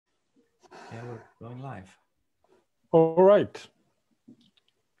Okay, we're going live. All right.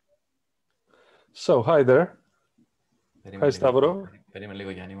 So, hi there. Hi, Stavro.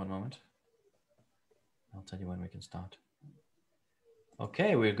 One moment. I'll tell you when we can start.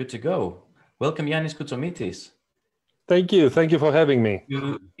 Okay, we're good to go. Welcome, Giannis Κουτσομύτης. Thank you. Thank you for having me.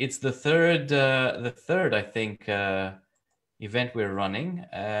 It's the third, I think, event we're running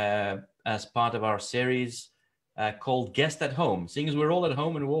as part of our series called Guest at Home. Seeing as we're all at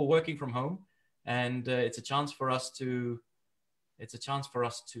home and we're all working from home, and it's a chance for us to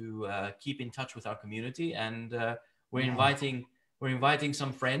keep in touch with our community, and we're inviting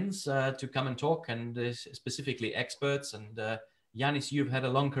some friends to come and talk, and specifically experts. And Giannis, you've had a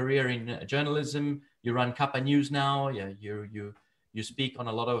long career in journalism. You run Kappa News now. Yeah, you speak on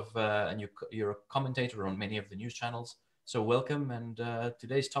a lot of, and you're a commentator on many of the news channels. So welcome. And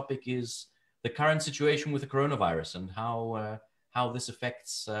today's topic is the current situation with the coronavirus and how this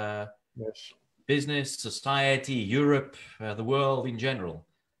affects Yes. business, society, Europe, the world in general.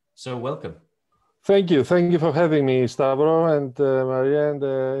 So welcome. Thank you. Thank you for having me, Stavro and Maria. And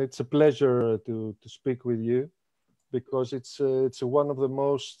it's a pleasure to speak with you, because it's one of the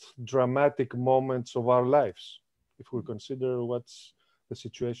most dramatic moments of our lives, if we consider what's the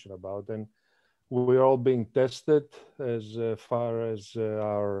situation about. And we're all being tested as far as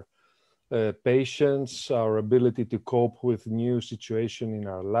our patience, our ability to cope with new situation in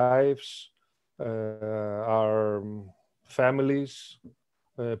our lives, our families,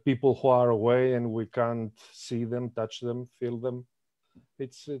 people who are away and we can't see them, touch them, feel them.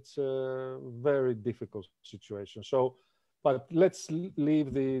 It's a very difficult situation. So, but let's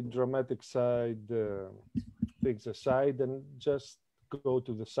leave the dramatic side things aside and just go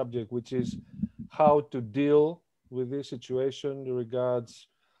to the subject, which is how to deal with this situation regards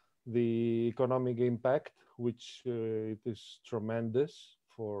the economic impact, which it is tremendous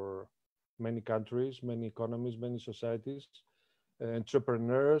for many countries, many economies, many societies.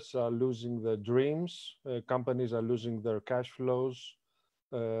 Entrepreneurs are losing their dreams. Companies are losing their cash flows.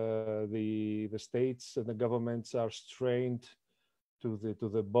 The states and the governments are strained to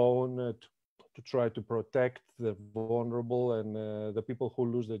the bone to try to protect the vulnerable and the people who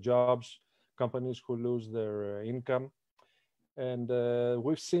lose their jobs, companies who lose their income. And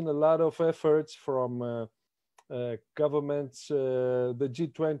we've seen a lot of efforts from governments, the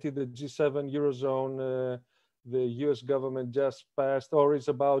G20, the G7, Eurozone. The US government just passed, or is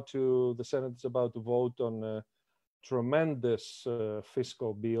about to, the Senate is about to vote on a tremendous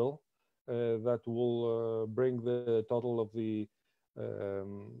fiscal bill that will bring the total of the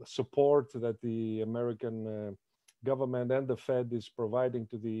support that the American government and the Fed is providing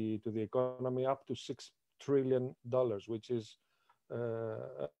to the economy up to $6 trillion, which is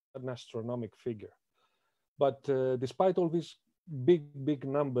an astronomical figure. But despite all these big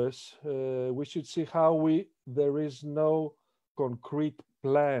numbers, we should see how there is no concrete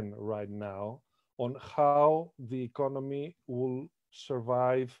plan right now on how the economy will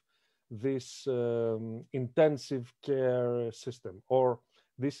survive this intensive care system, or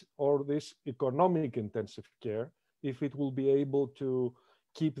this economic intensive care, if it will be able to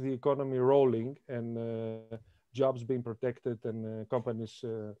keep the economy rolling and jobs being protected and companies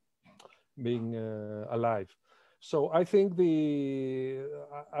being alive. So I think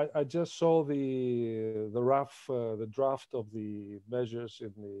I just saw the draft of the measures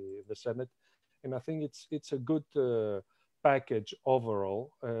in the Senate, and I think it's a good package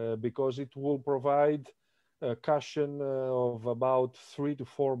overall because it will provide a cushion of about 3 to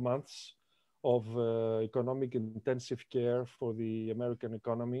 4 months of economic intensive care for the American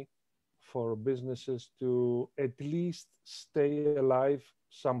economy, for businesses to at least stay alive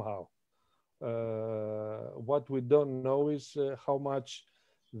somehow. What we don't know is how much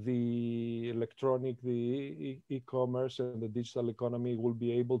the electronic, the e-commerce and the digital economy will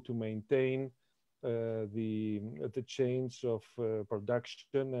be able to maintain the chains of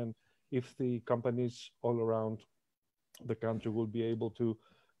production, and if the companies all around the country will be able to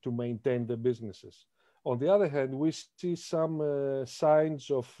maintain the businesses. On the other hand, we see some signs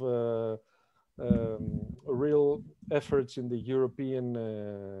of real efforts in the European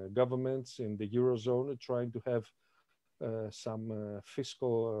governments, in the Eurozone, trying to have some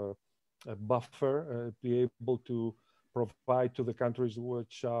fiscal buffer, be able to provide to the countries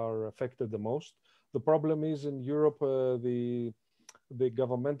which are affected the most. The problem is in Europe, the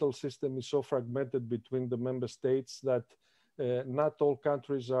governmental system is so fragmented between the member states that not all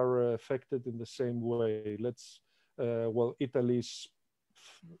countries are affected in the same way. Italy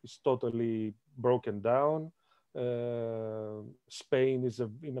is totally broken down. Spain is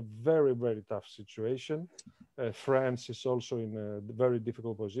in a very, very tough situation. France is also in a very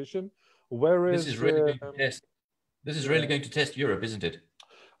difficult position. Whereas this is really going to test. This is really going to test Europe, isn't it?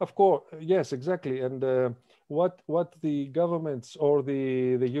 Of course, yes, exactly. And what the governments or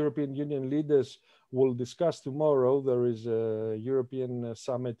the European Union leaders will discuss tomorrow, there is a European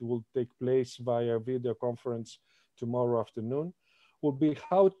summit will take place via video conference tomorrow afternoon, will be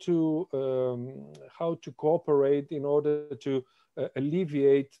how to cooperate in order to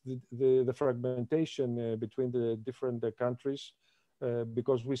alleviate the fragmentation between the different countries,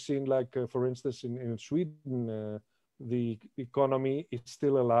 because we've seen, like, for instance, in Sweden, the economy is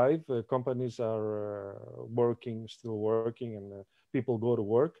still alive. Companies are still working, and people go to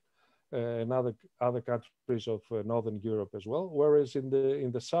work. In other countries of Northern Europe as well. Whereas in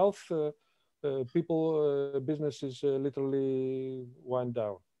the south, businesses literally wind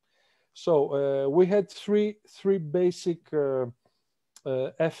down. So we had three basic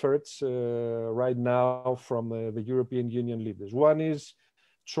efforts right now from the European Union leaders. One is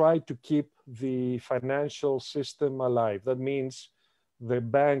try to keep the financial system alive. That means the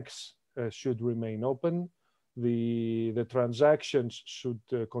banks should remain open, the transactions should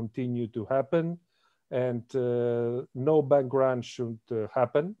continue to happen, and no bank run should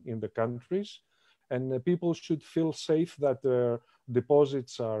happen in the countries, and people should feel safe that their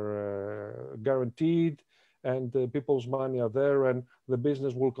deposits are guaranteed, and people's money are there, and the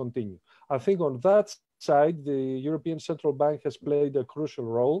business will continue. I think on that side, the European Central Bank has played a crucial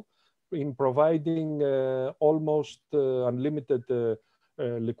role in providing almost unlimited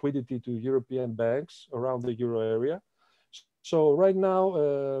liquidity to European banks around the euro area. So right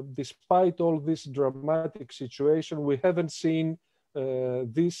now, despite all this dramatic situation, we haven't seen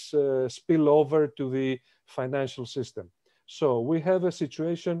this spill over to the financial system. So we have a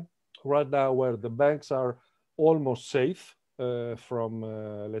situation right now where the banks are almost safe from,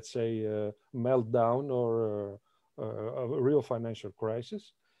 let's say, meltdown or a real financial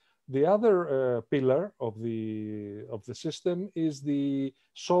crisis. The other pillar of the system is the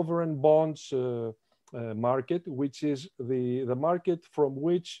sovereign bonds market, which is the market from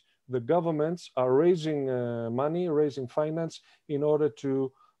which the governments are raising money, raising finance in order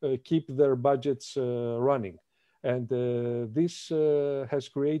to keep their budgets running. And this has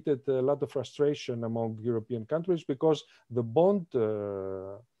created a lot of frustration among European countries because the bond,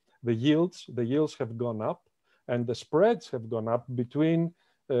 the yields have gone up, and the spreads have gone up between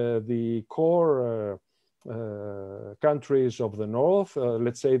the core countries of the north,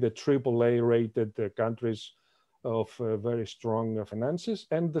 let's say the AAA rated countries of very strong finances,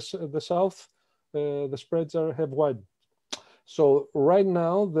 and the south, the spreads have widened. So right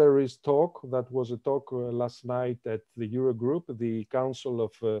now there is talk, that was a talk last night at the Eurogroup, the Council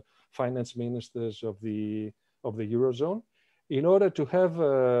of Finance Ministers of the Eurozone, in order to have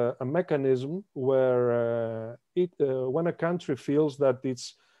a mechanism where when a country feels that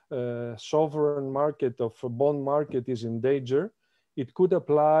its sovereign market of a bond market is in danger, it could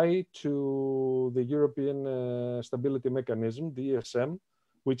apply to the European Stability Mechanism, the ESM,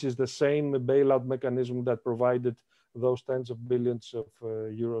 which is the same bailout mechanism that provided those tens of billions of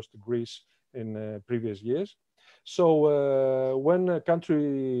euros to Greece in previous years. So when a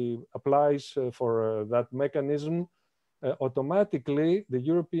country applies for that mechanism, automatically the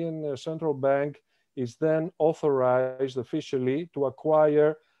European Central Bank is then authorized officially to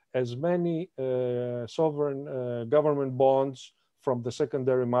acquire as many sovereign government bonds from the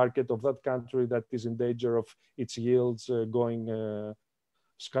secondary market of that country that is in danger of its yields going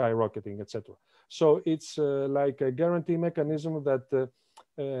skyrocketing, etc. So it's like a guarantee mechanism that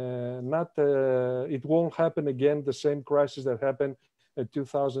it won't happen again, the same crisis that happened in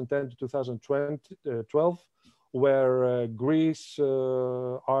 2010 to 2012, where Greece,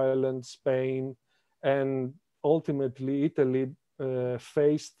 Ireland, Spain, and ultimately Italy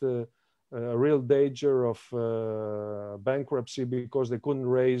faced a real danger of bankruptcy because they couldn't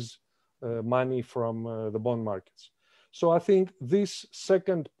raise money from the bond markets. So I think this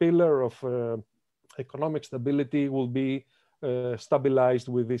second pillar of economic stability will be stabilized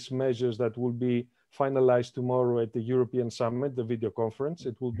with these measures that will be finalized tomorrow at the European Summit, the video conference.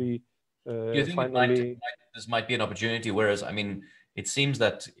 It will be you think finally... this might be an opportunity, whereas, I mean, it seems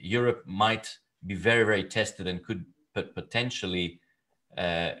that Europe might be very, very tested and could potentially,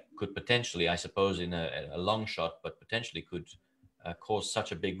 I suppose, in a long shot, but potentially could cause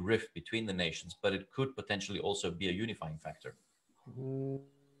such a big rift between the nations, but it could potentially also be a unifying factor.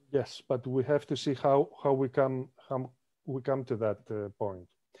 Yes, but we have to see how we come to that point.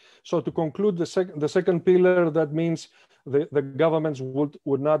 So to conclude, the second pillar, that means the governments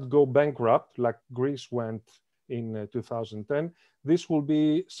would not go bankrupt like Greece went in 2010. This will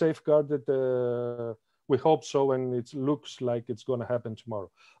be safeguarded, we hope so, and it looks like it's going to happen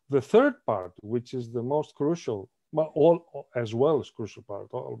tomorrow. The third part, which is the most crucial, as well as crucial part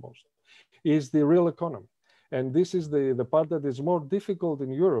almost, is the real economy. And this is the part that is more difficult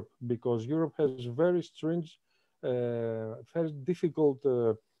in Europe, because Europe has very stringent, very difficult,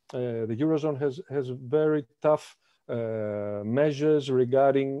 the Eurozone has very tough measures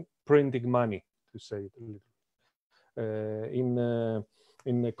regarding printing money, to say it a little.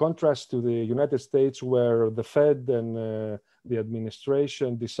 In contrast to the United States, where the Fed and the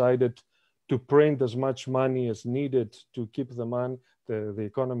administration decided to print as much money as needed to keep the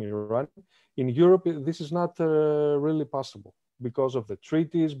economy running, in Europe, this is not really possible because of the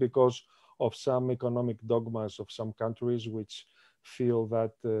treaties, because of some economic dogmas of some countries which feel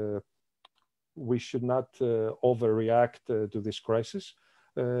that we should not overreact to this crisis.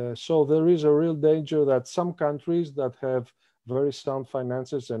 So there is a real danger that some countries that have very sound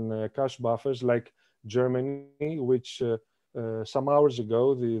finances and cash buffers, like Germany, which some hours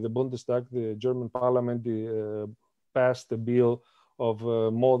ago, the Bundestag, the German parliament, passed a bill of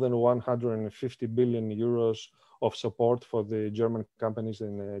more than 150 billion euros of support for the German companies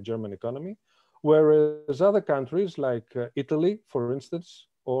and the German economy. Whereas other countries like Italy, for instance,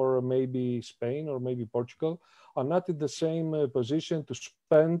 or maybe Spain or maybe Portugal, are not in the same position to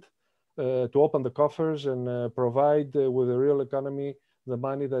spend, to open the coffers and provide with the real economy the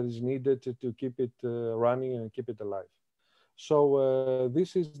money that is needed to keep it running and keep it alive. So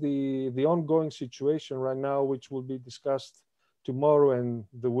this is the ongoing situation right now, which will be discussed tomorrow and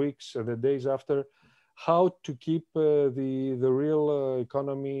the weeks, the days after, how to keep the real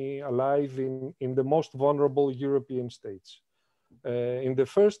economy alive in the most vulnerable European states. In the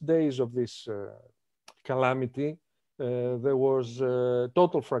first days of this calamity, there was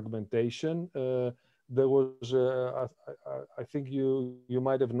total fragmentation. There was, I think you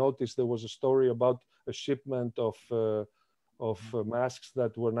might have noticed, there was a story about a shipment of masks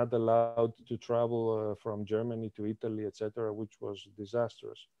that were not allowed to travel from Germany to Italy, etc., which was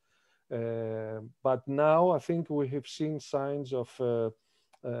disastrous. But now I think we have seen signs of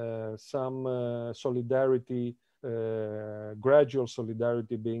some solidarity, gradual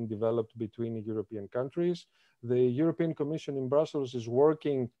solidarity being developed between European countries. The European Commission in Brussels is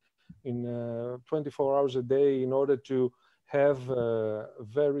working in 24 hours a day in order to have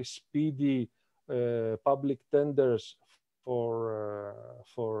very speedy public tenders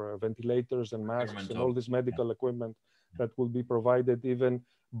for ventilators and masks and all this medical equipment that will be provided, even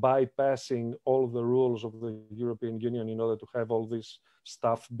bypassing all the rules of the European Union in order to have all this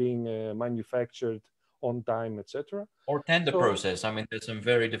stuff being manufactured on time, etc. Or tender process. I mean, there's some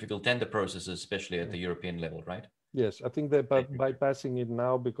very difficult tender processes, especially at the European level, right? Yes, I think they're bypassing it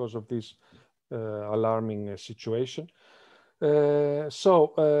now because of this alarming situation.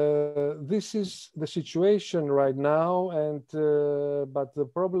 So this is the situation right now, and but the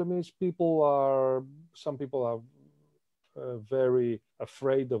problem is some people are very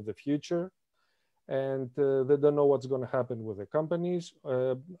afraid of the future, and they don't know what's going to happen with the companies.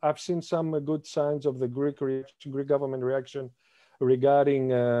 I've seen some good signs of the Greek government reaction regarding,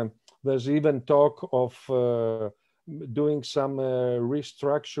 there's even talk of doing some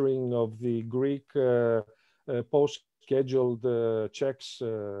restructuring of the Greek post-scheduled checks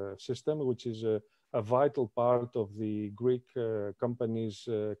system, which is a vital part of the Greek companies'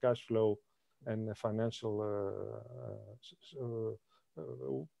 cash flow and financial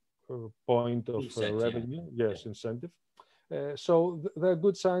point of revenue, yes, incentive. So there are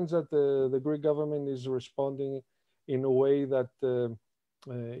good signs that the Greek government is responding in a way that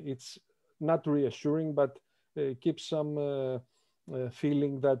it's not reassuring, but keeps some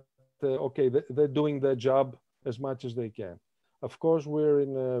feeling that, okay, they're doing their job as much as they can. Of course, we're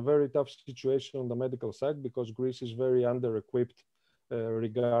in a very tough situation on the medical side because Greece is very under-equipped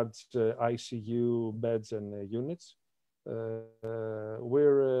regards ICU beds and units. We're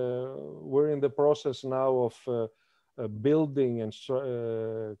in the process now of building and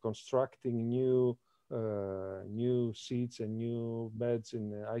constructing new seats and new beds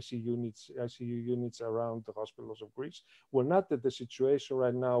in ICU units around the hospitals of Greece. We're not at the situation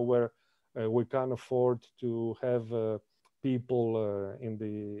right now where we can't afford to have people in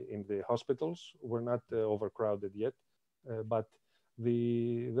the hospitals. We're not overcrowded yet, but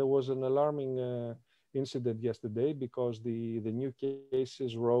there was an alarming incident yesterday because the new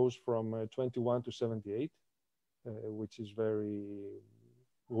cases rose from 21 to 78, which is very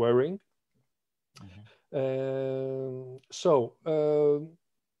worrying. Mm-hmm.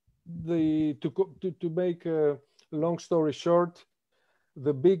 To make a long story short,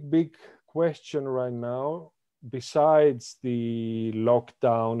 the big question right now besides the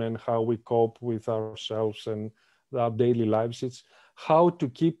lockdown and how we cope with ourselves and our daily lives, it's how to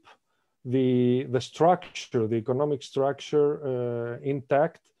keep the structure, the economic structure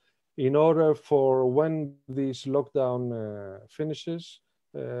intact, in order for when this lockdown finishes,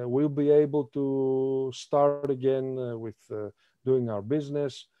 we'll be able to start again with doing our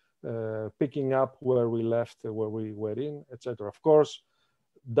business, picking up where we left, where we were in, etc. Of course,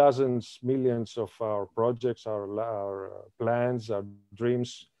 dozens, millions of our projects, our plans, our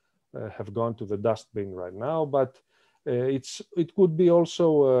dreams have gone to the dustbin right now, but it could be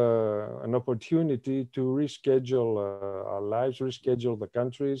also an opportunity to reschedule our lives, reschedule the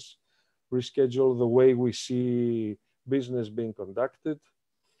countries, reschedule the way we see business being conducted.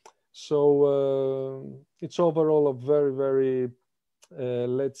 So it's overall a very, very,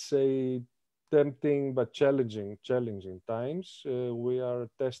 let's say, tempting but challenging times. We are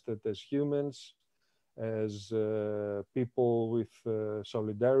tested as humans, as people with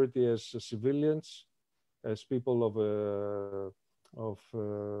solidarity, as civilians, as people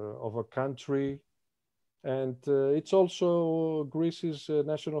of a country. And it's also Greece's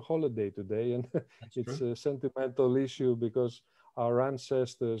national holiday today, and it's a sentimental issue because our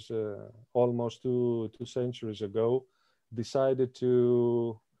ancestors almost two centuries ago decided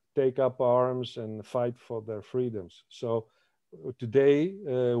to take up arms and fight for their freedoms. So today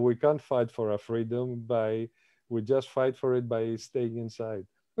we can't fight for our freedom we just fight for it by staying inside.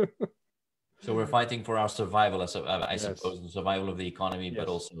 So we're fighting for our survival, I suppose, the survival of the economy, but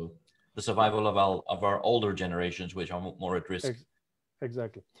also the survival of our older generations, which are more at risk.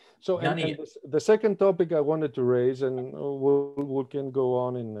 Exactly. So, and the second topic I wanted to raise, and we can go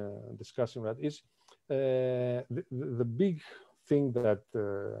on in discussing that, is the big thing that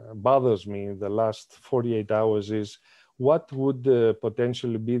bothers me in the last 48 hours is what would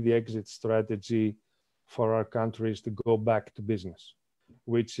potentially be the exit strategy for our countries to go back to business,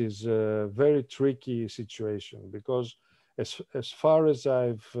 which is a very tricky situation because as far as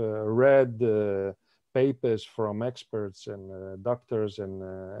I've read papers from experts and doctors and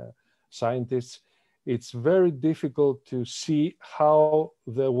scientists, it's very difficult to see how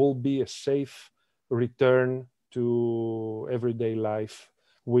there will be a safe return to everyday life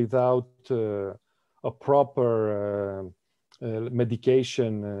without a proper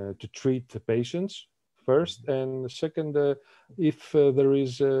medication to treat the patients first, and second, if there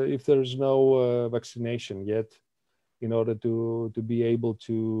is no vaccination yet, in order to be able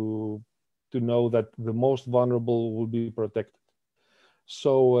to know that the most vulnerable will be protected.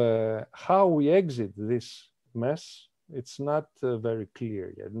 So how we exit this mess, it's not very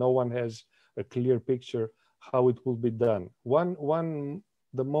clear yet. No one has a clear picture how it will be done.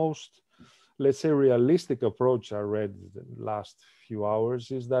 The most, let's say, realistic approach I read the last few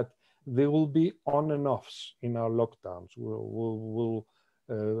hours is that there will be on and offs in our lockdowns. We'll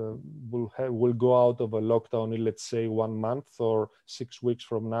go out of a lockdown in, let's say, 1 month or 6 weeks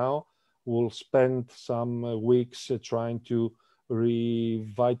from now. We'll spend some weeks trying to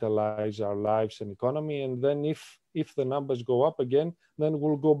revitalize our lives and economy. And then if the numbers go up again, then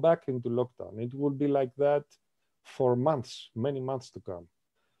we'll go back into lockdown. It will be like that for months, many months to come.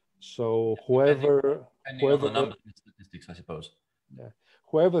 So whoever on the numbers and statistics, I suppose. Yeah,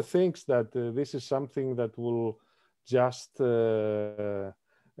 whoever thinks that this is something that will just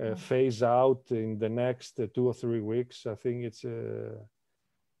phase out in the next 2 or 3 weeks, I think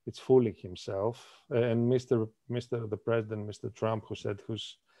it's fooling himself. And the President, Mr. Trump, who said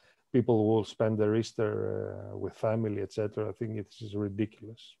people will spend their Easter with family, etc. I think it is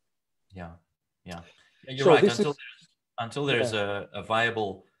ridiculous. Yeah. You're right. Until there's a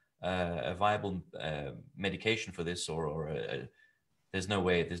viable medication for this, or there's no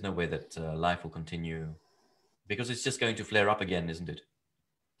way that life will continue, because it's just going to flare up again, isn't it?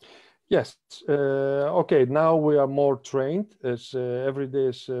 Yes. Okay. Now we are more trained. As every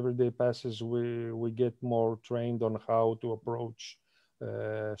day passes, we get more trained on how to approach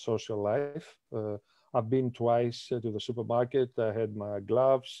social life. I've been twice to the supermarket. I had my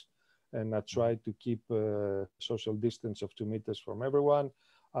gloves, and I tried to keep social distance of 2 meters from everyone.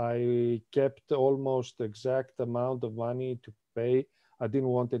 I kept almost exact amount of money to pay. I didn't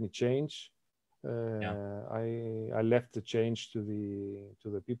want any change. I left the change to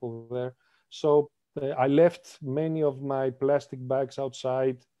the people there. So I left many of my plastic bags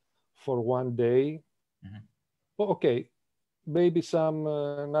outside for 1 day. Mm-hmm. Okay, maybe some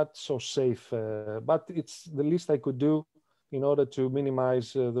not so safe, but it's the least I could do in order to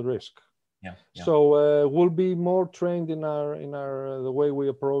minimize the risk. Yeah. So we'll be more trained in the way we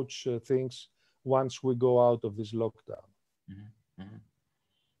approach things once we go out of this lockdown. Mm-hmm. Mm-hmm.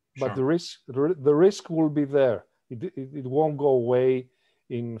 but the risk will be there. It won't go away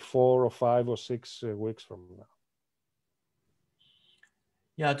in 4 or 5 or 6 weeks from now.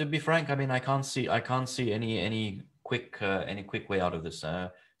 Yeah, to be frank, I mean, I can't see any quick way out of this.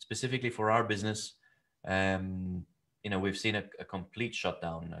 Specifically for our business, you know, we've seen a complete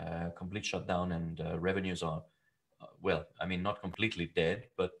shutdown, and revenues are, well, I mean, not completely dead,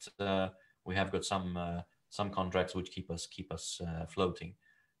 but we have got some contracts which keep us floating.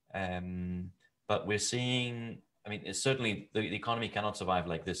 But we're seeing, I mean, it's certainly the economy cannot survive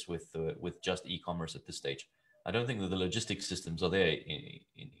like this with just e-commerce at this stage. I don't think that the logistics systems are there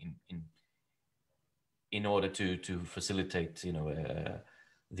in order to facilitate, you know,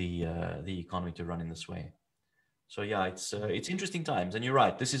 the economy to run in this way. So yeah, it's interesting times, and you're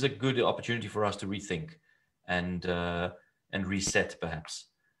right. This is a good opportunity for us to rethink and reset, perhaps.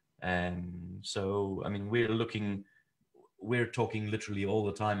 So I mean, we're talking literally all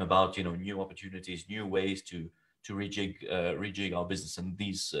the time about, you know, new opportunities, new ways to rejig our business, and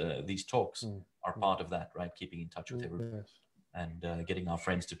these talks are part of that, right? Keeping in touch with everyone, and getting our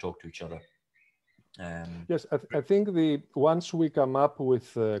friends to talk to each other. Yes, I think once we come up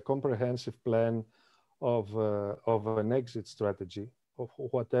with a comprehensive plan of an exit strategy, of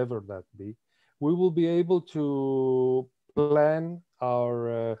whatever that be, we will be able to plan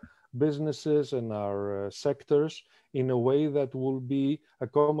our businesses and our sectors in a way that will be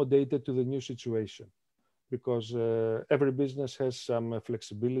accommodated to the new situation, because every business has some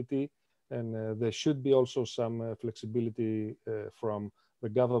flexibility, and there should be also some flexibility from the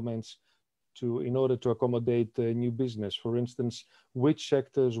governments in order to accommodate new business. For instance, which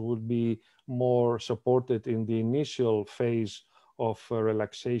sectors would be more supported in the initial phase of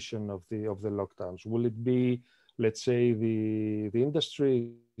relaxation of the lockdowns? Will it be, let's say, the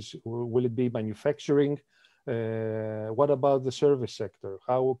industry? Will it be manufacturing? What about the service sector?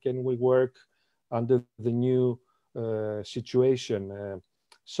 How can we work under the new situation?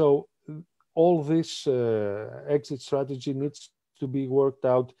 So all this exit strategy needs to be worked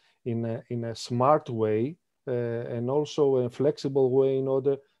out in a smart way, and also a flexible way, in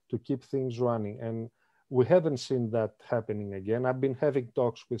order to keep things running. And we haven't seen that happening again. I've been having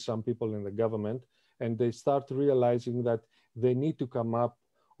talks with some people in the government, and they start realizing that they need to come up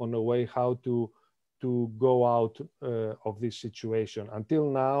on a way how to go out of this situation.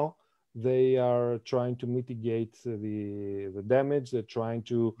 Until now, they are trying to mitigate the damage. They're trying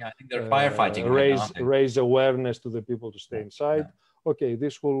to I think they're firefighting raise awareness to the people to stay inside. Okay,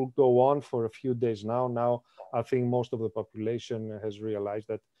 this will go on for a few days now. Now, I think most of the population has realized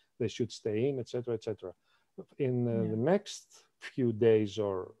that they should stay in, etc., etc. In the next few days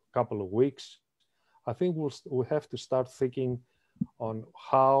or couple of weeks, I think we'll have to start thinking on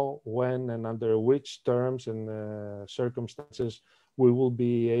how, when, and under which terms and circumstances we will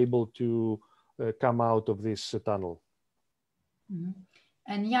be able to come out of this tunnel. Mm-hmm.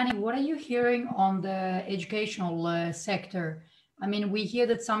 And Yanni, what are you hearing on the educational sector? I mean, we hear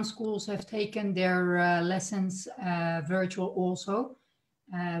that some schools have taken their lessons virtual also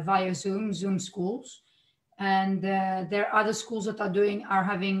via Zoom schools. And there are other schools that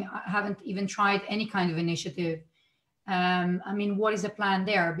haven't even tried any kind of initiative. I mean, what is the plan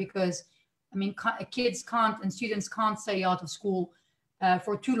there? Because, I mean, kids can't and students can't stay out of school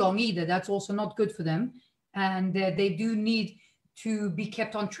for too long either. That's also not good for them. And they do need to be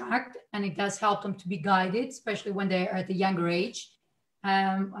kept on track, and it does help them to be guided, especially when they're at a younger age.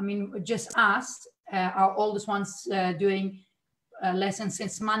 I mean, just us, our oldest one's doing lessons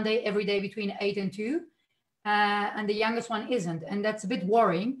since Monday, every day between 8 and 2. And the youngest one isn't. And that's a bit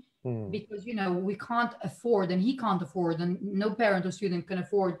worrying because, you know, we can't afford, and he can't afford, and no parent or student can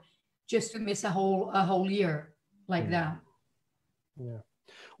afford just to miss a whole year like that. Yeah.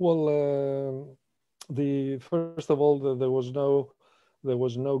 Well, first of all, there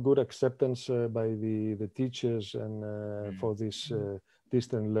was no good acceptance by the teachers and for this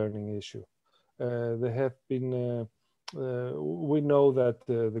distant learning issue. There have been, we know that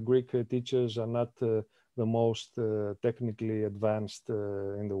the Greek teachers are not the most technically advanced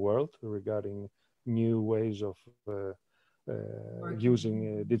in the world regarding new ways of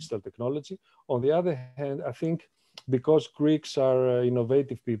using digital technology. On the other hand, I think because Greeks are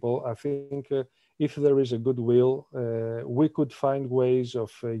innovative people, I think if there is a goodwill, we could find ways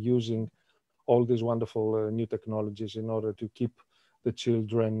of using all these wonderful new technologies in order to keep the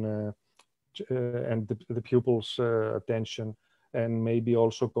children and the pupils' attention, and maybe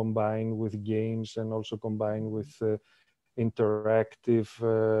also combine with games and also combine with interactive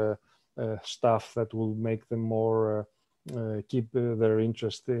stuff that will make them more keep their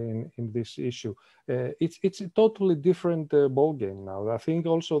interest in this issue. It's a totally different ball game now. I think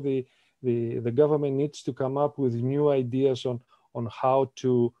also the government needs to come up with new ideas on how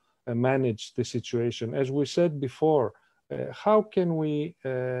to manage the situation. As we said before, how can we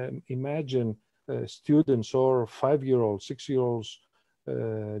imagine students or 5-year-olds, 6-year-olds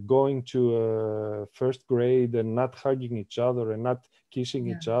going to first grade and not hugging each other and not kissing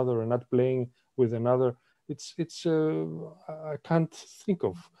each other and not playing with another? I can't think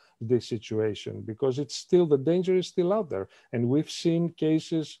of this situation because it's still, the danger is still out there. And we've seen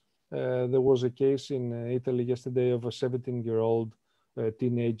cases. There was a case in Italy yesterday of a 17-year-old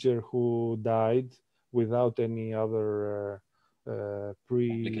teenager who died without any other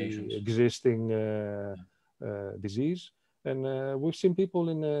pre-existing disease. And we've seen people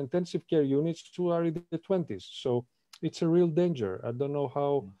in intensive care units who are in the 20s. So it's a real danger. I don't know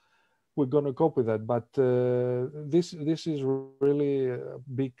how we're going to cope with that, but this is really a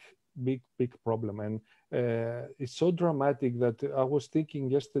big problem. And it's so dramatic that I was thinking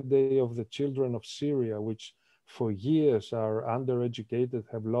yesterday of the children of Syria, which for years are undereducated,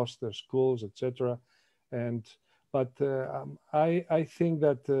 have lost their schools, etc. But I think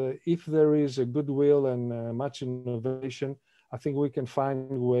that if there is a goodwill and much innovation, I think we can find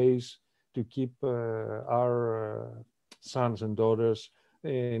ways to keep our sons and daughters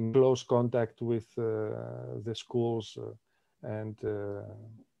in close contact with the schools and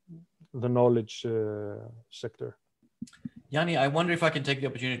the knowledge sector. Yanni, I wonder if I can take the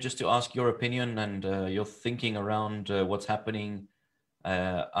opportunity just to ask your opinion and your thinking around what's happening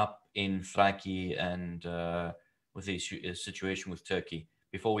up in Thraki and with the situation with Turkey,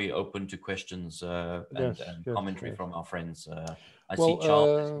 before we open to questions and commentary from our friends. I see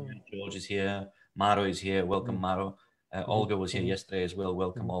Charles is here, George is here, Maro is here. Welcome, Maro. Olga was here yesterday as well.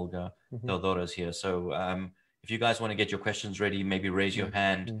 Welcome, Olga. Theodora is here. So if you guys want to get your questions ready, maybe raise your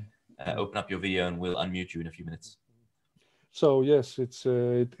hand, open up your video, and we'll unmute you in a few minutes. So yes,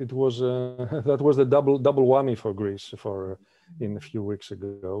 it was that was the double whammy for Greece in a few weeks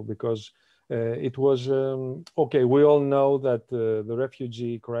ago, because it was okay. We all know that the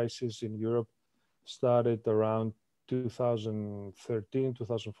refugee crisis in Europe started around 2013,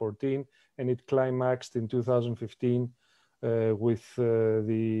 2014, and it climaxed in 2015 with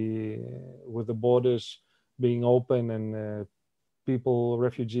the borders being open and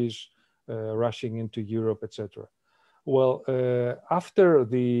refugees rushing into Europe, etc. Well, after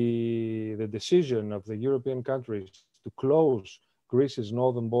the decision of the European countries to close Greece's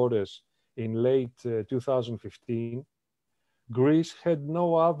northern borders in late 2015, Greece had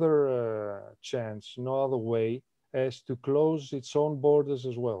no other chance, no other way as to close its own borders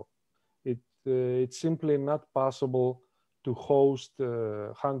as well. It's simply not possible to host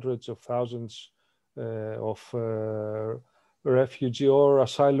hundreds of thousands of refugee or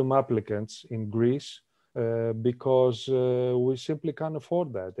asylum applicants in Greece because we simply can't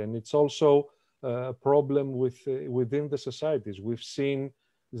afford that. And it's also a problem within the societies. We've seen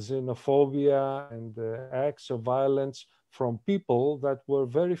xenophobia and acts of violence from people that were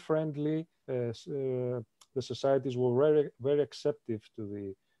very friendly. The societies were very, very accepting to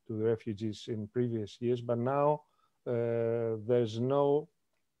the refugees in previous years, but now there's no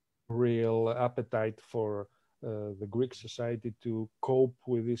real appetite for the Greek society to cope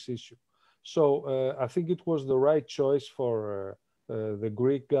with this issue. So I think it was the right choice for the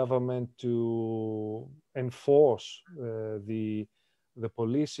Greek government to enforce the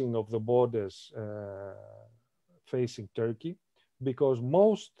policing of the borders facing Turkey, because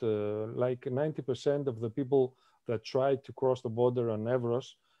most, like 90% of the people that tried to cross the border on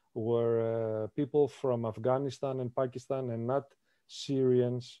Evros were people from Afghanistan and Pakistan, and not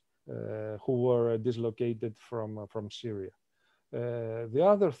Syrians who were dislocated from Syria. The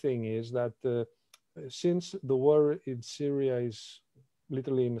other thing is that since the war in Syria is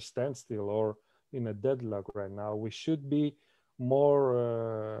literally in a standstill or in a deadlock right now, we should be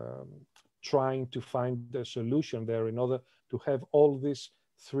more trying to find a solution there in order to have all these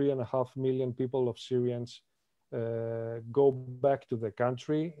 3.5 million people of Syrians go back to the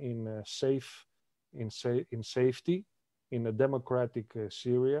country in safety, in a democratic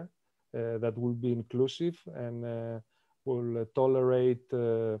Syria that will be inclusive and will tolerate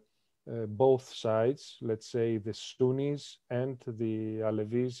both sides, let's say the Sunnis and the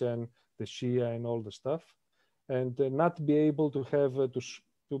Alevis and the Shia and all the stuff, and not be able to have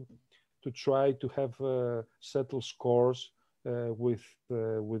to try to have settle scores with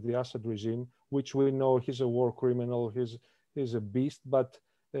the Assad regime, which we know he's a war criminal, he's a beast, but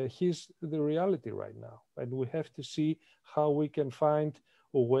he's the reality right now. And we have to see how we can find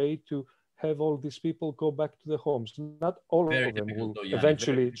a way to have all these people go back to their homes. Not all Very of them will though, Yanni,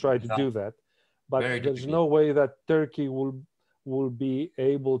 eventually try to do that, but there's no way that Turkey will be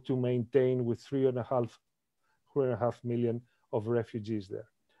able to maintain with 3.5 million of refugees there.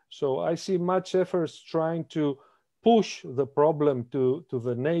 So I see much efforts trying to push the problem to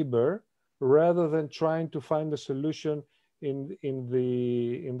the neighbor rather than trying to find a solution in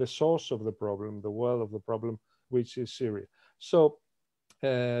the source of the problem, the well of the problem, which is Syria. So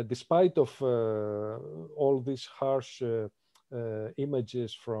despite of all these harsh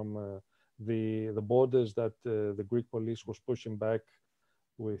images from the borders that the Greek police was pushing back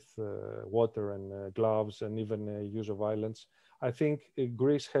with water and gloves and even use of violence, I think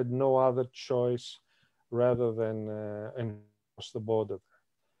Greece had no other choice rather than cross the border.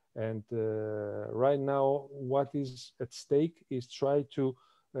 And right now, what is at stake is try to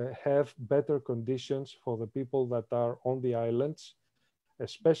have better conditions for the people that are on the islands,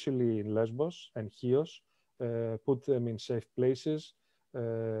 especially in Lesbos and Chios, put them in safe places,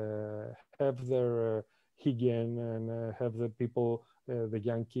 have their hygiene and have the people, the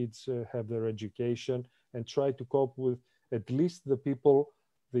young kids have their education, and try to cope with at least the people,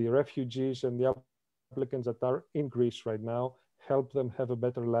 the refugees and the applicants that are in Greece right now, help them have a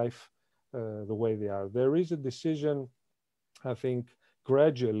better life the way they are. There is a decision, I think,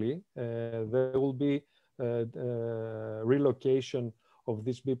 gradually, there will be relocation of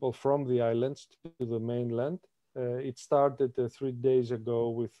these people from the islands to the mainland. It started 3 days ago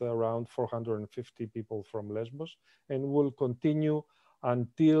with around 450 people from Lesbos and will continue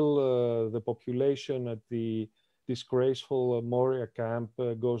until the population at the disgraceful Moria camp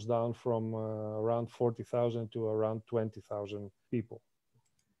goes down from around 40,000 to around 20,000 people.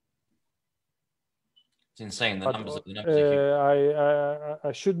 It's insane, the numbers are huge.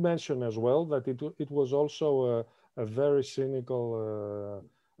 I should mention as well that it was also a very cynical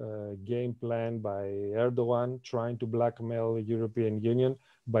game plan by Erdogan, trying to blackmail the European Union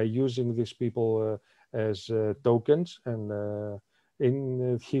by using these people as tokens, and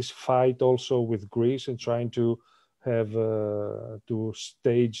in his fight also with Greece and trying to have to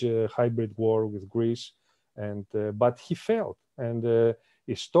stage a hybrid war with Greece, and but he failed. And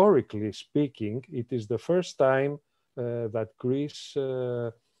historically speaking, it is the first time that Greece,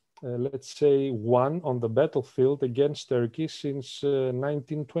 let's say, won on the battlefield against Turkey since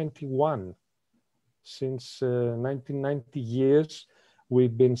 1921. Since 1990 years,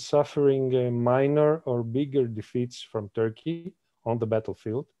 we've been suffering minor or bigger defeats from Turkey on the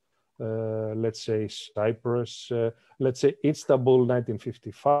battlefield. Let's say Cyprus, let's say Istanbul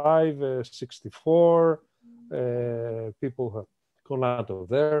 1955, 64, people have gone out of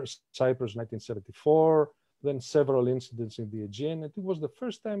there, Cyprus 1974, then several incidents in the Aegean. It was the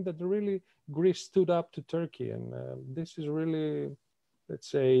first time that really Greece stood up to Turkey. And this is really, let's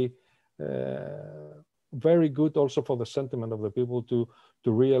say, very good also for the sentiment of the people to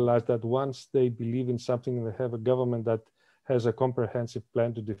realize that once they believe in something and they have a government that has a comprehensive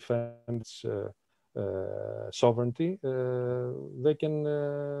plan to defend its sovereignty, they can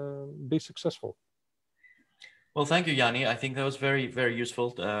be successful. Well, thank you, Yanni. I think that was very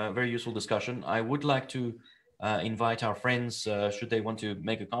useful discussion. I would like to invite our friends, should they want to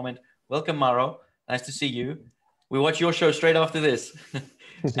make a comment. Welcome, Maro. Nice to see you. We watch your show straight after this.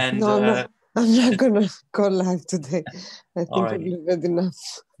 And no, I'm not going to go live today. I think right. we've had enough.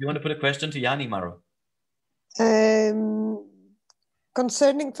 You want to put a question to Yanni, Maro?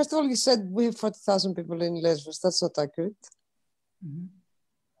 Concerning, first of all, you said we have 40,000 people in Lesbos. That's not accurate. Mm-hmm.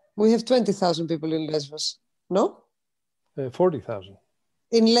 We have 20,000 people in Lesbos. No? 40,000.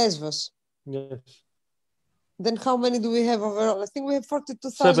 In Lesbos? Yes. Then how many do we have overall? I think we have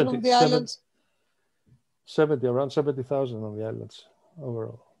 42,000 on the islands. 70, around 70,000 on the islands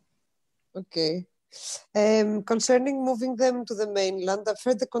overall. Okay. Concerning moving them to the mainland, I've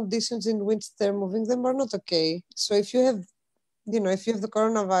heard the conditions in which they're moving them are not okay. So if you have, if you have the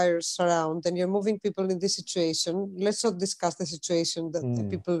coronavirus around and you're moving people in this situation, let's not discuss the situation that the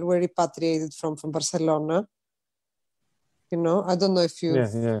people were repatriated from Barcelona. I don't know if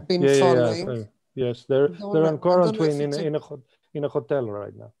you've been following. Yes, they're on quarantine in a hotel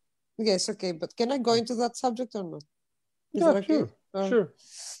right now. Yes, okay, but can I go into that subject or not? Is that okay? Sure.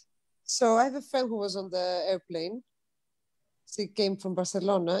 So I have a friend who was on the airplane. She came from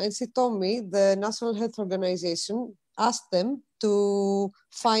Barcelona, and she told me the National Health Organization asked them to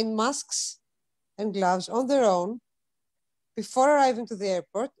find masks and gloves on their own before arriving to the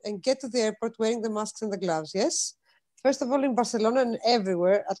airport and get to the airport wearing the masks and the gloves, yes? First of all, in Barcelona and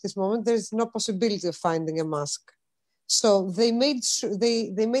everywhere at this moment, there is no possibility of finding a mask. So they made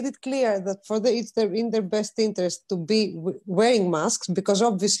it clear that it's in their best interest to be wearing masks, because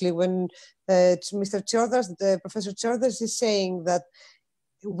obviously when Mr. Chordas, Professor Chordas is saying that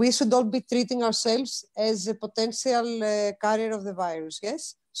we should all be treating ourselves as a potential carrier of the virus,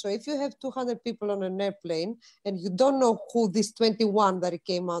 yes? So if you have 200 people on an airplane and you don't know who these 21 that it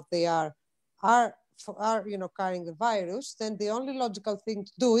came out they are carrying the virus, then the only logical thing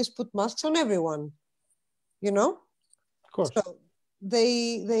to do is put masks on everyone, you know? Of course. So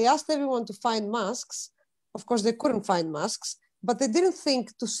they asked everyone to find masks. Of course, they couldn't find masks, but they didn't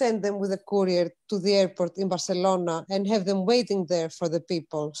think to send them with a courier to the airport in Barcelona and have them waiting there for the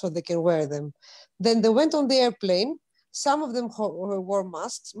people so they can wear them. Then they went on the airplane. Some of them wore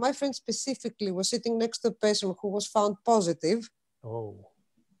masks. My friend specifically was sitting next to a person who was found positive. Oh.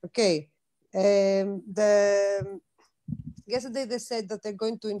 Okay. Yesterday they said that they're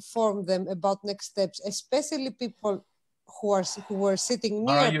going to inform them about next steps, especially people who were sitting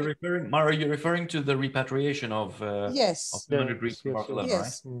near. Mara, are you referring to the repatriation of yes, of 200 Greeks from Barcelona,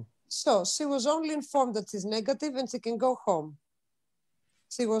 yes. right? So she was only informed that she's negative and she can go home.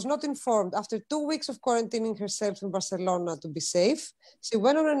 She was not informed after 2 weeks of quarantining herself in Barcelona to be safe. She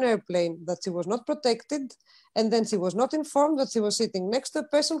went on an airplane that she was not protected, and then she was not informed that she was sitting next to a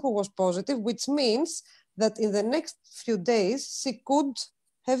person who was positive, which means that in the next few days she could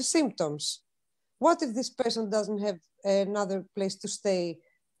have symptoms. What if this person doesn't have another place to stay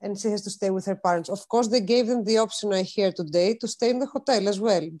and she has to stay with her parents? Of course, they gave them the option, I hear today, to stay in the hotel as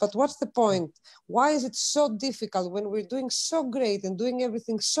well. But what's the point? Why is it so difficult when we're doing so great and doing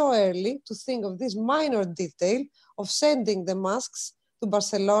everything so early to think of this minor detail of sending the masks to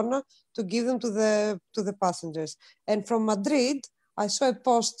Barcelona to give them to the passengers? And from Madrid, I saw a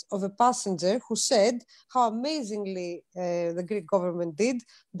post of a passenger who said how amazingly the Greek government did,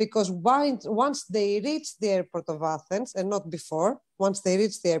 because once they reached the airport of Athens, and not before, once they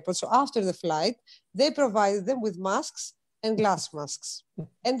reached the airport, so after the flight, they provided them with masks and glass masks.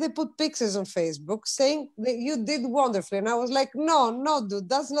 And they put pictures on Facebook saying that you did wonderfully. And I was like, no, dude,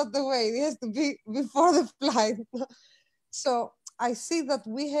 that's not the way. It has to be before the flight. So I see that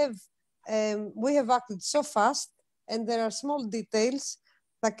we have acted so fast, and there are small details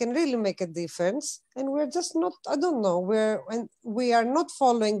that can really make a difference. And we're just not, I don't know, we are not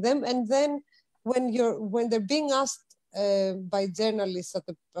following them. And then when they're being asked by journalists at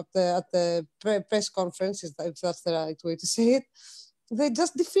the press conferences, if that's the right way to say it, they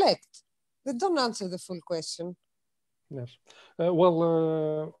just deflect. They don't answer the full question. Yes.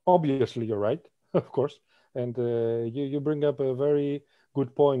 Obviously you're right, of course. And you bring up a very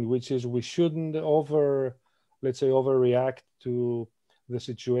good point, which is we shouldn't overreact to the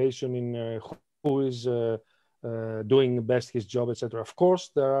situation in who is doing best his job, etc. Of course,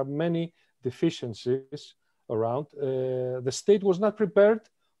 there are many deficiencies around. The state was not prepared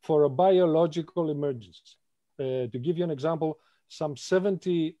for a biological emergency. To give you an example, some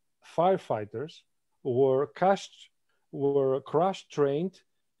 70 firefighters were crash-trained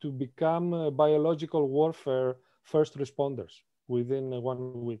to become biological warfare first responders within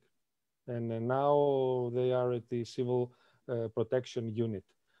 1 week. And now they are at the Civil Protection Unit.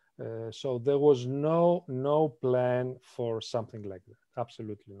 So there was no plan for something like that.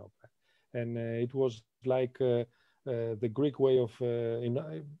 Absolutely no plan. And it was like the Greek way of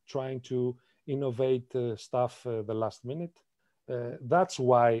trying to innovate stuff the last minute. That's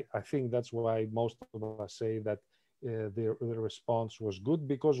why most of us say that the response was good,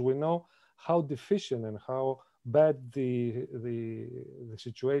 because we know how deficient and how bad the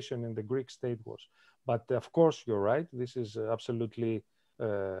situation in the Greek state was. But of course, you're right. This is absolutely,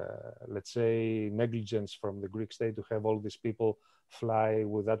 let's say, negligence from the Greek state to have all these people fly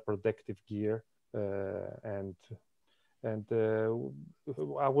with that protective gear. I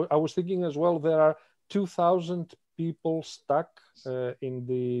was thinking as well, there are 2,000 people stuck in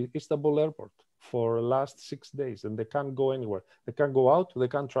the Istanbul airport for the last 6 days, and they can't go anywhere. They can't go out, they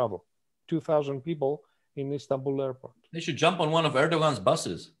can't travel. 2,000 people in Istanbul airport. They should jump on one of Erdogan's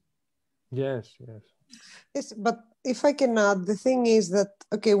buses. Yes. Yes, but if I can add, the thing is that,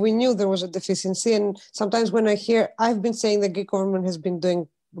 okay, we knew there was a deficiency, and sometimes when I've been saying the Greek government has been doing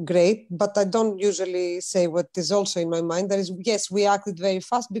great, but I don't usually say what is also in my mind. That is, yes, we acted very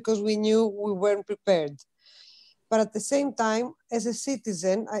fast because we knew we weren't prepared. But at the same time, as a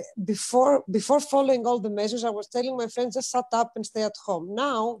citizen, before following all the measures, I was telling my friends, just shut up and stay at home.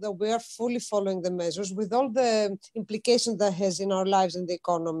 Now that we are fully following the measures, with all the implications that has in our lives and the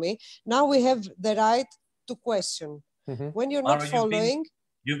economy, now we have the right to question. Mm-hmm. When you're not following...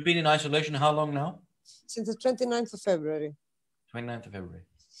 You've been in isolation how long now? Since the 29th of February. 29th of February.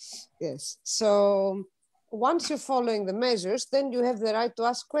 Yes. So once you're following the measures, then you have the right to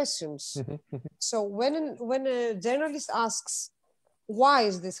ask questions. So when a journalist asks, why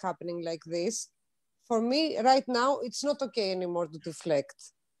is this happening like this? For me, right now, it's not okay anymore to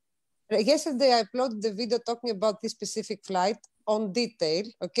deflect. Yesterday, I uploaded the video talking about this specific flight on detail,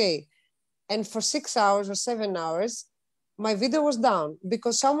 okay? And for 6 hours or 7 hours, my video was down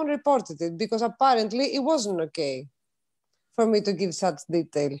because someone reported it, because apparently it wasn't okay for me to give such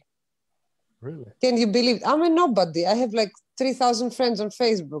detail. Really? Can you believe it? I'm a nobody. I have like 3,000 friends on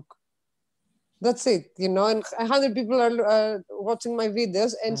Facebook. That's it, you know, and 100 people are watching my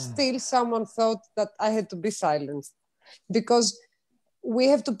videos, and still someone thought that I had to be silenced because we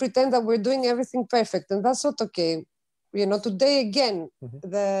have to pretend that we're doing everything perfect, and that's not okay. You know, today again,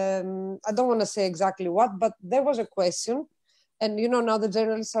 I don't want to say exactly what, but there was a question, and you know, now the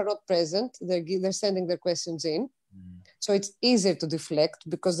journalists are not present. They're sending their questions in. So it's easier to deflect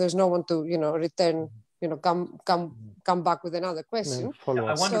because there's no one to, you know, return, you know, come back with another question.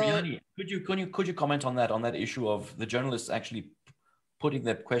 I wonder, Yanni, could you comment on that issue of the journalists actually putting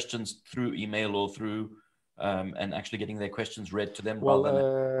their questions through email or through and actually getting their questions read to them?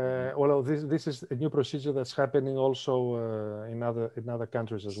 Well, this is a new procedure that's happening also in other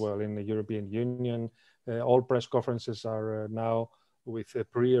countries as well. In the European Union, all press conferences are now with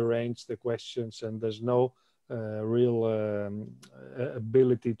pre-arranged the questions, and there's no real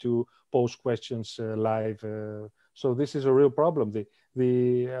ability to pose questions live. So this is a real problem.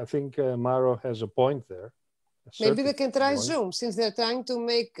 I think Maro has a point there. Maybe they can try Zoom, since they're trying to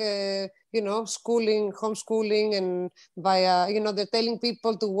make, you know, homeschooling, and via, you know, they're telling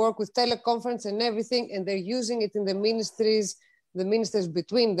people to work with teleconference and everything, and they're using it in the ministries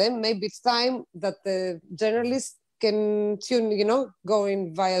between them. Maybe it's time that the journalists can go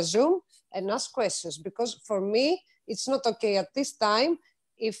in via Zoom and ask questions, because for me, it's not okay at this time.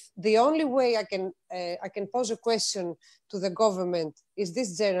 If the only way I can pose a question to the government is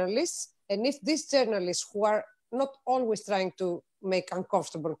these journalists, and if these journalists, who are not always trying to make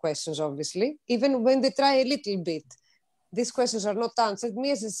uncomfortable questions, obviously, even when they try a little bit, these questions are not answered,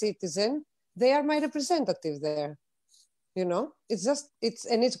 me as a citizen, they are my representative there. You know, it's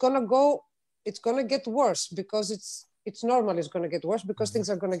gonna get worse, because it's normal, it's gonna get worse because things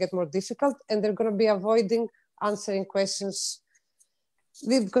are gonna get more difficult, and they're gonna be avoiding answering questions,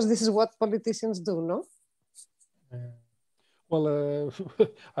 because this is what politicians do, no? Well,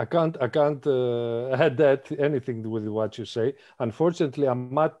 I can't add anything with what you say. Unfortunately,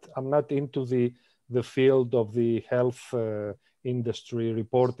 I'm not into the field of the health industry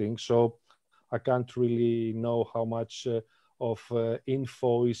reporting, so I can't really know how much of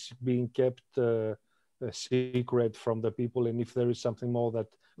info is being kept secret from the people, and if there is something more that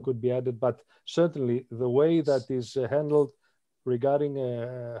could be added. But certainly the way that is handled regarding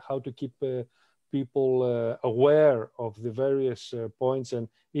how to keep people aware of the various points, and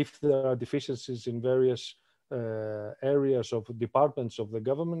if there are deficiencies in various areas of departments of the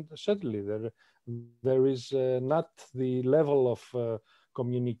government, certainly there is not the level of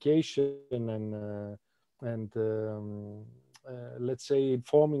communication and let's say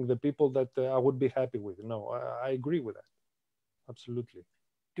informing the people that I would be happy with. No, I agree with that. Absolutely.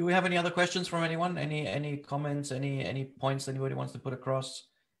 Do we have any other questions from anyone? Any comments? Any points anybody wants to put across?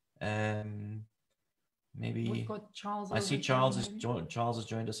 Maybe we've got Charles. I see Charles has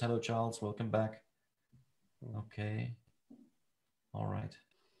joined us. Hello, Charles. Welcome back. Okay. All right.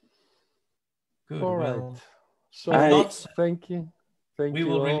 Good. All well, right. So thank you. We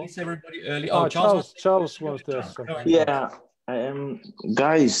will release everybody early. Oh, Charles wants to ask something. Yeah,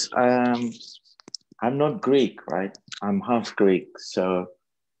 guys, I'm not Greek, right? I'm half Greek, so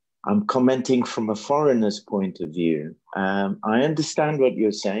I'm commenting from a foreigner's point of view. I understand what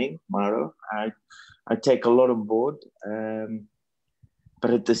you're saying, Maro. I take a lot on board.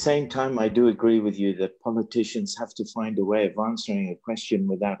 But at the same time, I do agree with you that politicians have to find a way of answering a question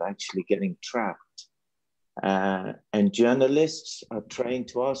without actually getting trapped. And journalists are trained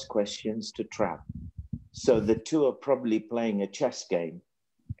to ask questions to trap. So the two are probably playing a chess game,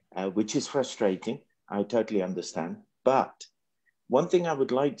 which is frustrating. I totally understand. But one thing I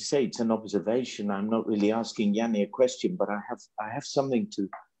would like to say, it's an observation. I'm not really asking Yanni a question, but I have something to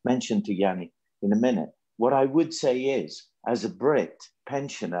mention to Yanni in a minute. What I would say is, as a Brit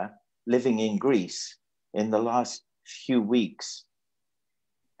pensioner living in Greece in the last few weeks,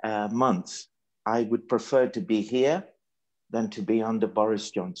 months, I would prefer to be here than to be under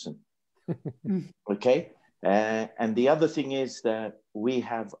Boris Johnson. Okay? And the other thing is that we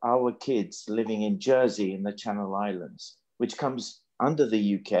have our kids living in Jersey in the Channel Islands, which comes under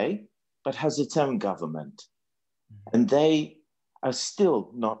the UK, but has its own government. And they are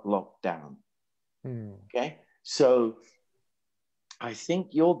still not locked down. Okay, so I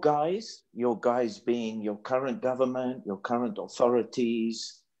think your guys being your current government, your current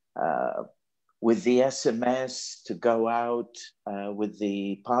authorities, with the SMS to go out, with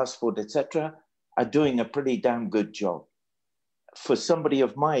the passport, etc., are doing a pretty damn good job. For somebody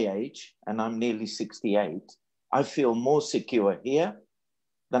of my age, and I'm nearly 68, I feel more secure here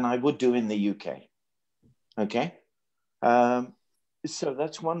than I would do in the UK. Okay? So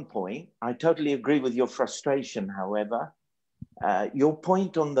that's one point. I totally agree with your frustration, however. Your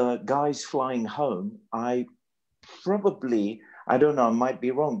point on the guys flying home, I don't know, I might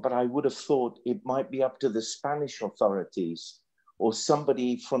be wrong, but I would have thought it might be up to the Spanish authorities or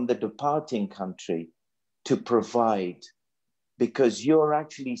somebody from the departing country to provide, because you're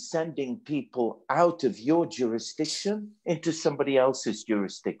actually sending people out of your jurisdiction into somebody else's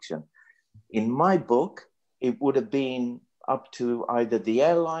jurisdiction. In my book, it would have been up to either the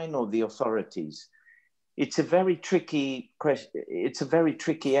airline or the authorities. It's a very tricky question. It's a very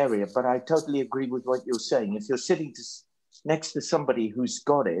tricky area, but I totally agree with what you're saying. If you're sitting next to somebody who's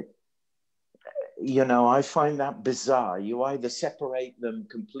got it, you know, I find that bizarre. You either separate them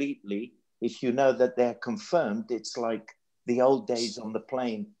completely. If you know that they're confirmed, it's like the old days on the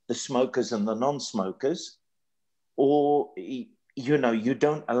plane, the smokers and the non-smokers, or, you know, you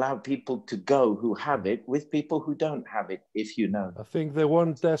don't allow people to go who have it with people who don't have it, if you know. I think they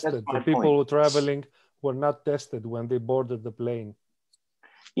weren't tested. The people who traveling were not tested when they boarded the plane.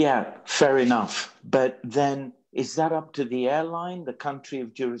 Yeah, fair enough. But then is that up to the airline, the country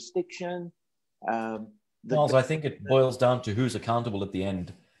of jurisdiction? Also, I think it boils down to who's accountable at the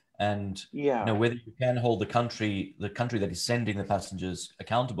end. And you know, whether you can hold the country that is sending the passengers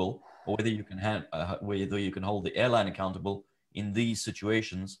accountable, or whether you can hold the airline accountable in these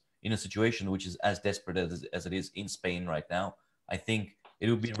situations, in a situation which is as desperate as it is in Spain right now. I think it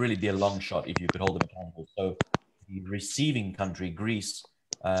would really be a long shot if you could hold them accountable. So the receiving country, Greece,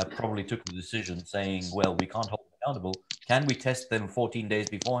 probably took the decision saying, well, we can't hold them accountable. Can we test them 14 days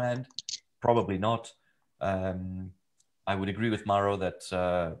beforehand? Probably not. I would agree with Mauro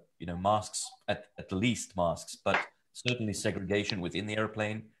that, you know, masks, at least masks, but certainly segregation within the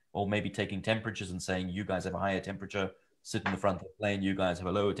airplane, or maybe taking temperatures and saying, you guys have a higher temperature, sit in the front of the plane, you guys have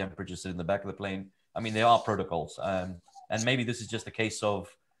a lower temperature, sit in the back of the plane. I mean, there are protocols. And maybe this is just a case of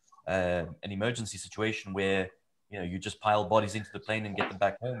an emergency situation where, you know, you just pile bodies into the plane and get them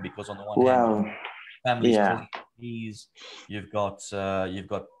back home, because on the one hand, families calling these, you've got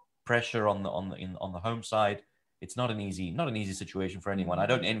pressure on the home side. It's not an easy situation for anyone. I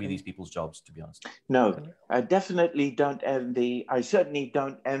don't envy these people's jobs, to be honest. No, I definitely don't envy. I certainly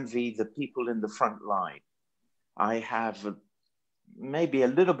don't envy the people in the front line. I have maybe a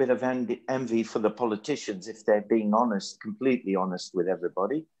little bit of envy for the politicians, if they're being honest, completely honest with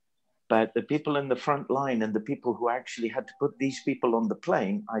everybody. But the people in the front line and the people who actually had to put these people on the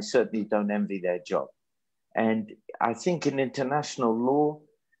plane, I certainly don't envy their job. And I think in international law,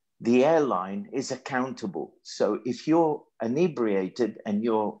 the airline is accountable. So if you're inebriated and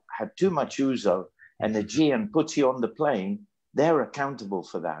you have too much ouzo and the Aegean puts you on the plane, they're accountable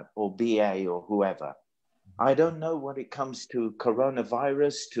for that, or BA or whoever. I don't know when it comes to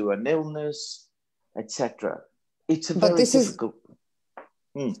coronavirus, to an illness, etc. It's a very difficult.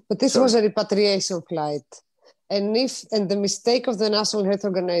 But this was a repatriation flight, and the mistake of the National Health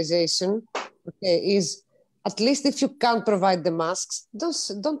Organization, is at least if you can't provide the masks,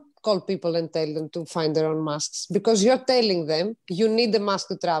 don't call people and tell them to find their own masks, because you're telling them you need the mask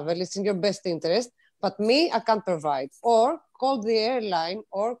to travel. It's in your best interest. But me, I can't provide. Or call the airline,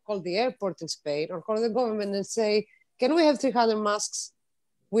 or call the airport in Spain, or call the government and say, can we have 300 masks?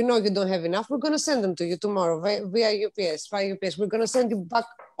 We know you don't have enough. We're going to send them to you tomorrow via UPS. We're going to send you back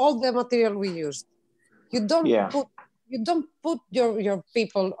all the material we used. You don't put your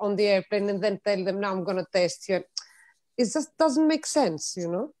people on the airplane and then tell them, now I'm going to test you. It just doesn't make sense, you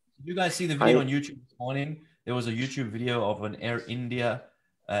know? Did you guys see the video on YouTube this morning? There was a YouTube video of an Air India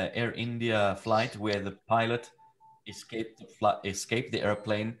flight where the pilot escaped the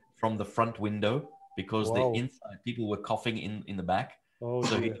airplane from the front window because the inside people were coughing in the back. So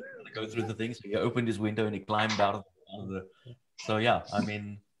he didn't want to go through the thing. So he opened his window and he climbed out of the. So yeah, I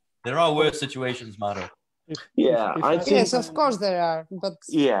mean, there are worse situations, Mauro. Yeah, yes, of course there are. But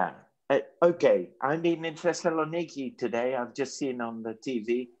yeah, okay. I mean, in Thessaloniki today, I've just seen on the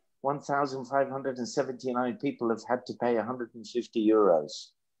TV, 1,579 people have had to pay 150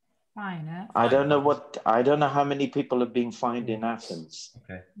 euros. Fine, I don't know how many people have been fined in Athens.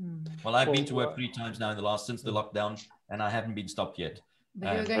 Okay. Well, I've been to work 3 times now since the lockdown, and I haven't been stopped yet.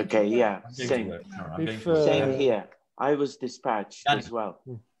 Okay, yeah, same. Same here. I was dispatched as well.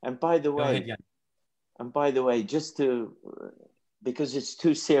 And by the way, And by the way, just to, because it's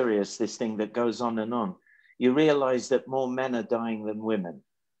too serious, this thing that goes on and on, you realize that more men are dying than women.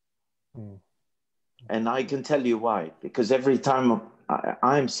 And I can tell you why, because every time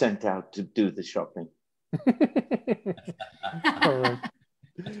I'm sent out to do the shopping. All right.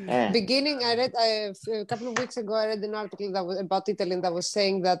 Beginning, a couple of weeks ago, I read an article that was about Italy that was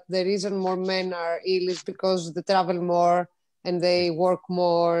saying that the reason more men are ill is because they travel more and they work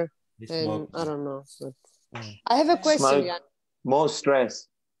more. And I don't know. But I have a question, Jan. More stress.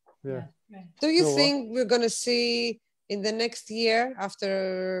 Yeah. Do you think we're going to see in the next year,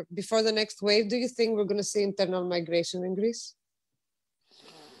 before the next wave, do you think we're going to see internal migration in Greece?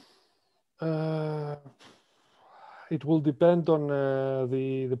 It will depend on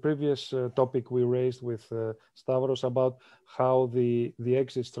the previous topic we raised with Stavros about how the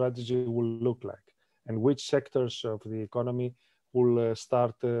exit strategy will look like and which sectors of the economy will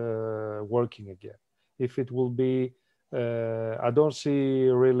start working again. If it will be, I don't see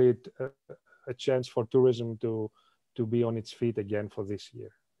really a chance for tourism to be on its feet again for this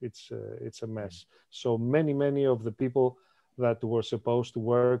year. It's a mess. So many of the people that were supposed to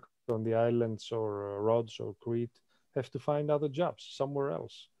work on the islands or Rhodes or Crete have to find other jobs somewhere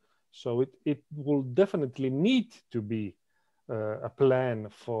else. So it will definitely need to be a plan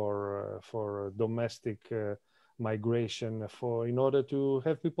for domestic migration in order to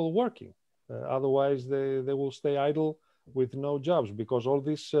have people working. Otherwise, they will stay idle with no jobs, because all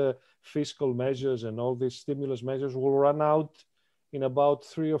these fiscal measures and all these stimulus measures will run out in about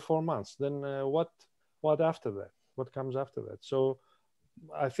 3 or 4 months. Then what after that? What comes after that? So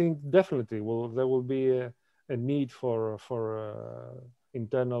I think definitely there will be a need for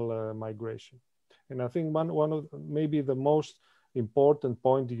internal migration. And I think one of maybe the most important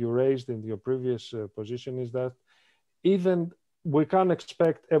point you raised in your previous position is that even we can't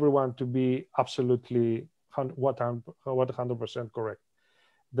expect everyone to be absolutely 100% correct.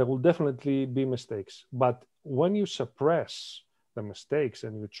 There will definitely be mistakes, but when you suppress the mistakes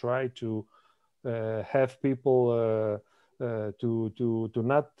and you try to have people to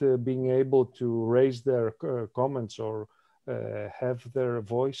not being able to raise their comments or have their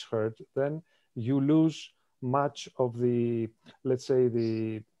voice heard, then you lose much of the, let's say,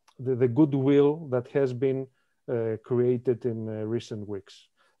 the goodwill that has been created in recent weeks.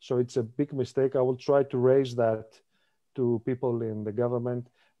 So it's a big mistake. I will try to raise that to people in the government,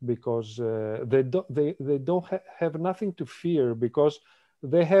 because they don't have nothing to fear, because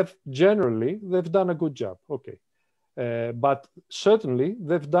they've done a good job. Okay. But certainly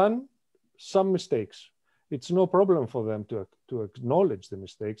they've done some mistakes. It's no problem for them to acknowledge the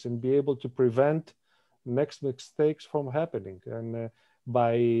mistakes and be able to prevent next mistakes from happening. And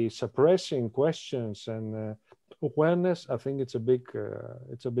by suppressing questions and awareness, I think it's a big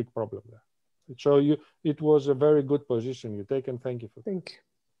problem there. So it was a very good position you take, and thank you for that. Thank you.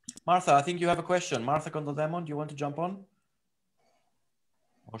 Martha, I think you have a question. Martha Condodemon, do you want to jump on?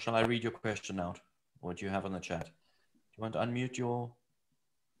 Or shall I read your question out? What do you have on the chat? Do you want to unmute or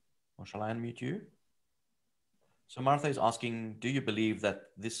shall I unmute you? So Martha is asking, do you believe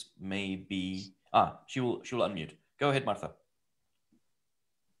that this may be, she will unmute. Go ahead, Martha.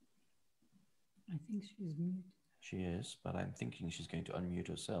 I think she's muted. She is, but I'm thinking she's going to unmute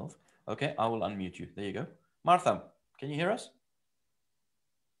herself. Okay, I will unmute you. There you go. Martha, can you hear us?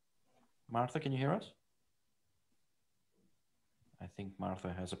 Martha, can you hear us? I think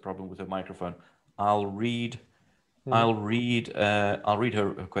Martha has a problem with her microphone. I'll read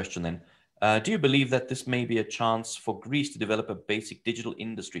her question then. Do you believe that this may be a chance for Greece to develop a basic digital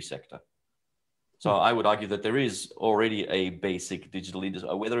industry sector? So I would argue that there is already a basic digital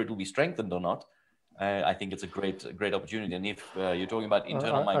industry. Whether it will be strengthened or not, I think it's a great opportunity. And if you're talking about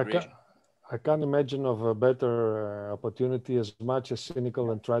internal migration, I can't imagine of a better opportunity, as much as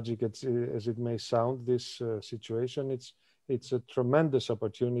cynical and tragic as it may sound. This situation, it's a tremendous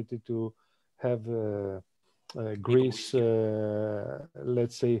opportunity to have Greece,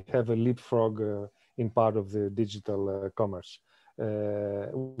 let's say, have a leapfrog in part of the digital commerce.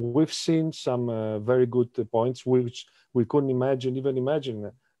 We've seen some very good points which we couldn't imagine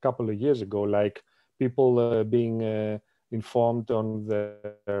a couple of years ago, like people being informed on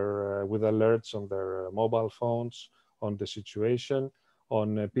with alerts on their mobile phones on the situation,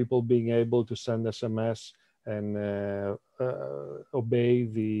 on people being able to send SMS and obey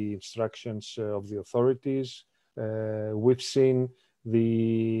the instructions of the authorities. We've seen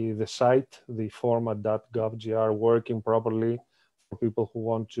the site, the format.gov.gr, working properly for people who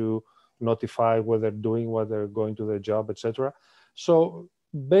want to notify what they're doing, what they're going to their job, etc. So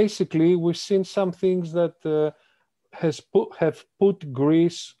basically, we've seen some things that have put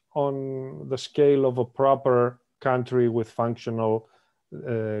Greece on the scale of a proper country with functional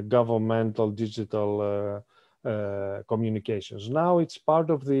governmental digital communications. Now it's part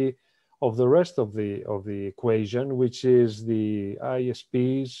of the rest of the equation, which is the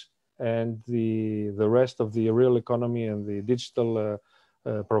ISPs and the rest of the real economy and the digital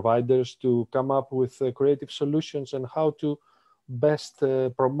providers to come up with creative solutions and how to best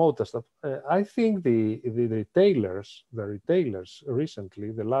promote the stuff. I think the retailers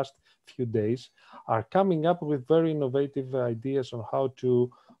recently, the last few days, are coming up with very innovative ideas on how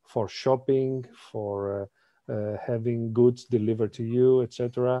to, for shopping, for having goods delivered to you,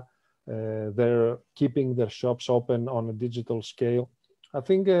 etc. They're keeping their shops open on a digital scale. I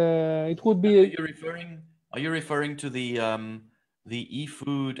think it would be. Are you referring to the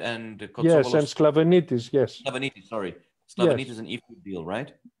e-food and yes, and Sklavenitis, yes. Sklavenitis, sorry. Sklavenitis is an e-food deal,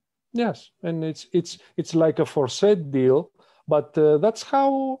 right? Yes, and it's like a for sale deal, but that's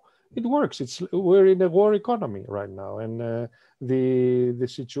how it works. We're in a war economy right now, and the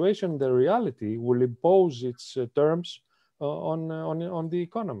situation, the reality, will impose its terms on the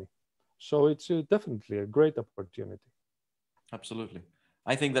economy. So it's definitely a great opportunity. Absolutely.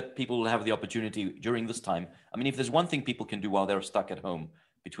 I think that people will have the opportunity during this time. I mean, if there's one thing people can do while they're stuck at home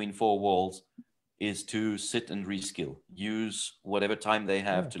between four walls, is to sit and reskill, use whatever time they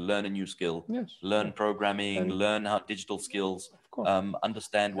have to learn a new skill, learn programming, learn how digital skills,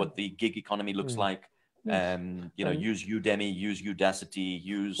 understand what the gig economy looks like, use Udemy, use Udacity,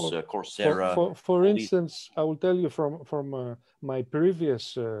 use Coursera. For instance, I will tell you from my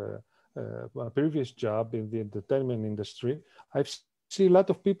previous job in the entertainment industry, I've seen a lot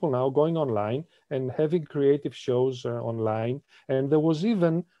of people now going online and having creative shows online, and there was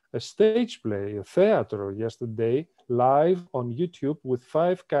even a stage play, a theater yesterday, live on YouTube with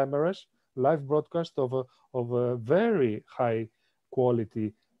 5 cameras, live broadcast of a very high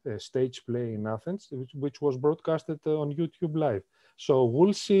quality stage play in Athens, which was broadcasted on YouTube live. So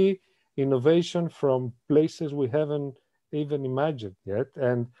we'll see innovation from places we haven't even imagined yet.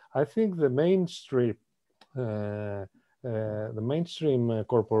 And I think the mainstream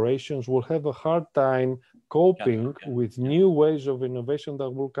corporations will have a hard time coping with new ways of innovation that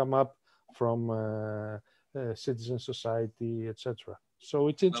will come up from citizen society, etc. So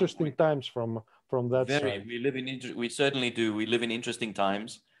it's interesting times from that side. We certainly do. We live in interesting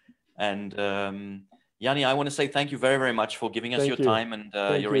times. And Yanni, I want to say thank you very, very much for giving us your time and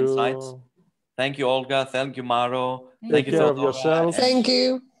your insights. Thank you, Olga. Thank you, Maro. Take care of yourself. Thank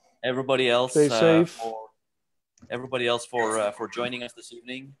you. Everybody else. Stay safe. Everybody else for joining us this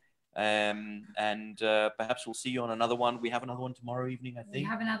evening. And perhaps we'll see you on another one. We have another one tomorrow evening, I think. We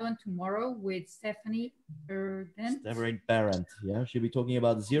have another one tomorrow with Stephanie Barent. Yeah, she'll be talking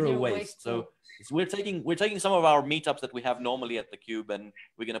about zero waste. So we're taking some of our meetups that we have normally at the Cube, and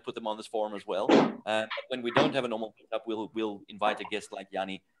we're going to put them on this forum as well. But when we don't have a normal meetup, we'll invite a guest like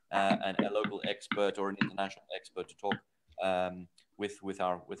Yanni, and a local expert or an international expert to talk with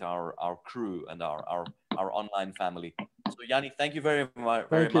our crew and our online family. So Yanni, thank you very much.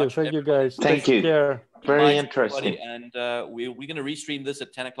 Thank you guys. Thank you. Care. Very interesting. And we're going to restream this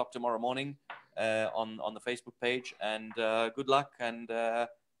at 10 o'clock tomorrow morning on the Facebook page. And good luck and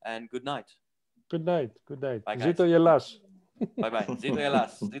good night. Good night. Good night. Bye, guys. Zito Yelas. Bye bye. Zito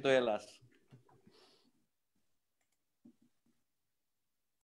Yelas. Zito Yelas.